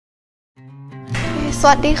ส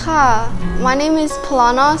วัสดีค่ะ My name is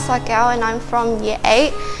Paerlana Sakaew and I'm from Year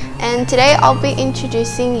 8 and today I'll be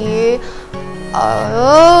introducing you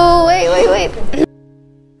wait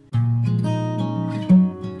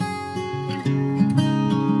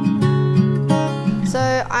So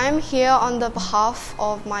I'm here on the behalf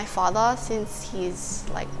of my father since he's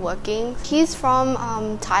like working. He's from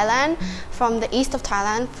Thailand, from the east of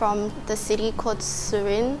Thailand, from the city called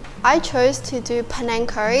Surin. I chose to do Penang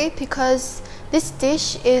curry because this dish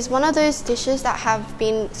is one of those dishes that have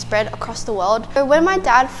been spread across the world. When my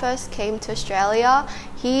dad first came to Australia,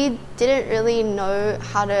 he didn't really know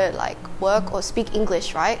how to like work or speak English,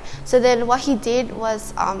 right? So then what he did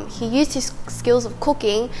was he used his skills of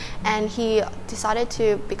cooking and he decided to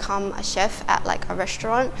become a chef at like a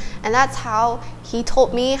restaurant, and that's how he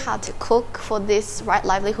taught me how to cook for this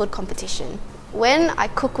Livelihood competition. When I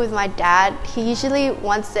cook with my dad, he usually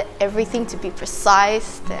wants everything to be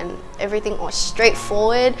precise and everything all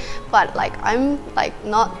straightforward, but like I'm like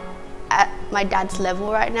not at my dad's level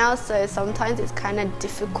right now, so sometimes it's kind of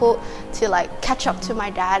difficult to like catch up to my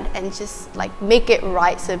dad and just like make it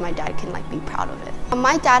right so my dad can like be proud of it.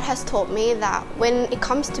 My dad has taught me that when it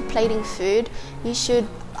comes to plating food, you should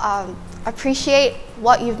appreciate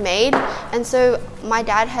what you've made, and so my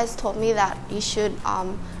dad has taught me that you should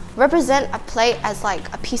represent a plate as like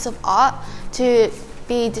a piece of art to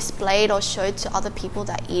be displayed or showed to other people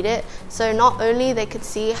that eat it, so not only they could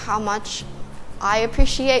see how much I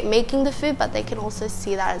appreciate making the food, but they can also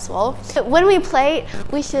see that as well. When we plate,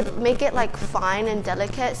 we should make it like fine and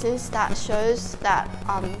delicate, since that shows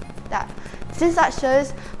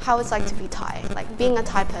how it's like to be Thai. Like being a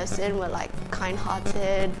Thai person, we're like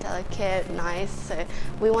kind-hearted, delicate, nice. So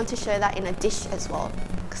we want to show that in a dish as well.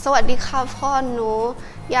 สวัสดีค่ะพ่อหนู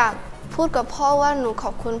อยากพูดกับพ่อว่าหนูข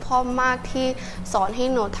อบคุณพ่อมากที่สอนให้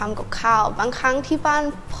หนูทำกับข้าวบางครั้งที่บ้าน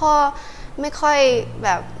พ่อไม่ค่อยแบ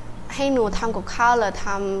บให้หนูทำกับข้าวหรือ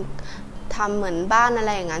ทำเหมือนบ้านอะไ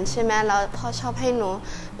รอย่างนั้นใช่ไหมแล้วพ่อชอบให้หนู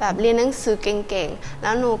แบบเรียนหนังสือเก่งๆแ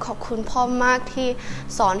ล้วหนูขอบคุณพ่อมากที่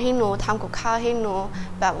สอนให้หนูทำกับข้าวให้หนู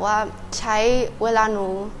แบบว่าใช้เวลาหนู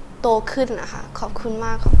โตขึ้นนะคะขอบคุณม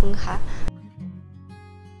ากขอบคุณค่ะ